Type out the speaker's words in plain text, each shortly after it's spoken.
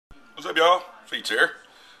What's up, y'all? Feets here.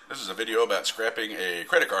 This is a video about scrapping a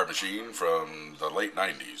credit card machine from the late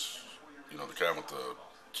 90s. You know, the kind with the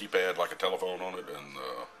keypad like a telephone on it and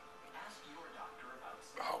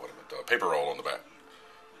the paper roll on the back.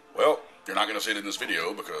 Well, you're not going to see it in this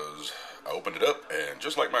video because I opened it up and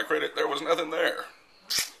just like my credit, there was nothing there.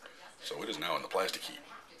 So it is now in the plastic heap.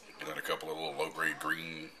 It had a couple of little low-grade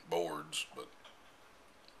green boards, but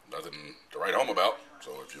nothing to write home about.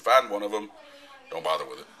 So if you find one of them, don't bother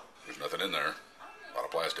with it. There's nothing in there. A lot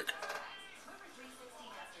of plastic.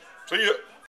 See ya.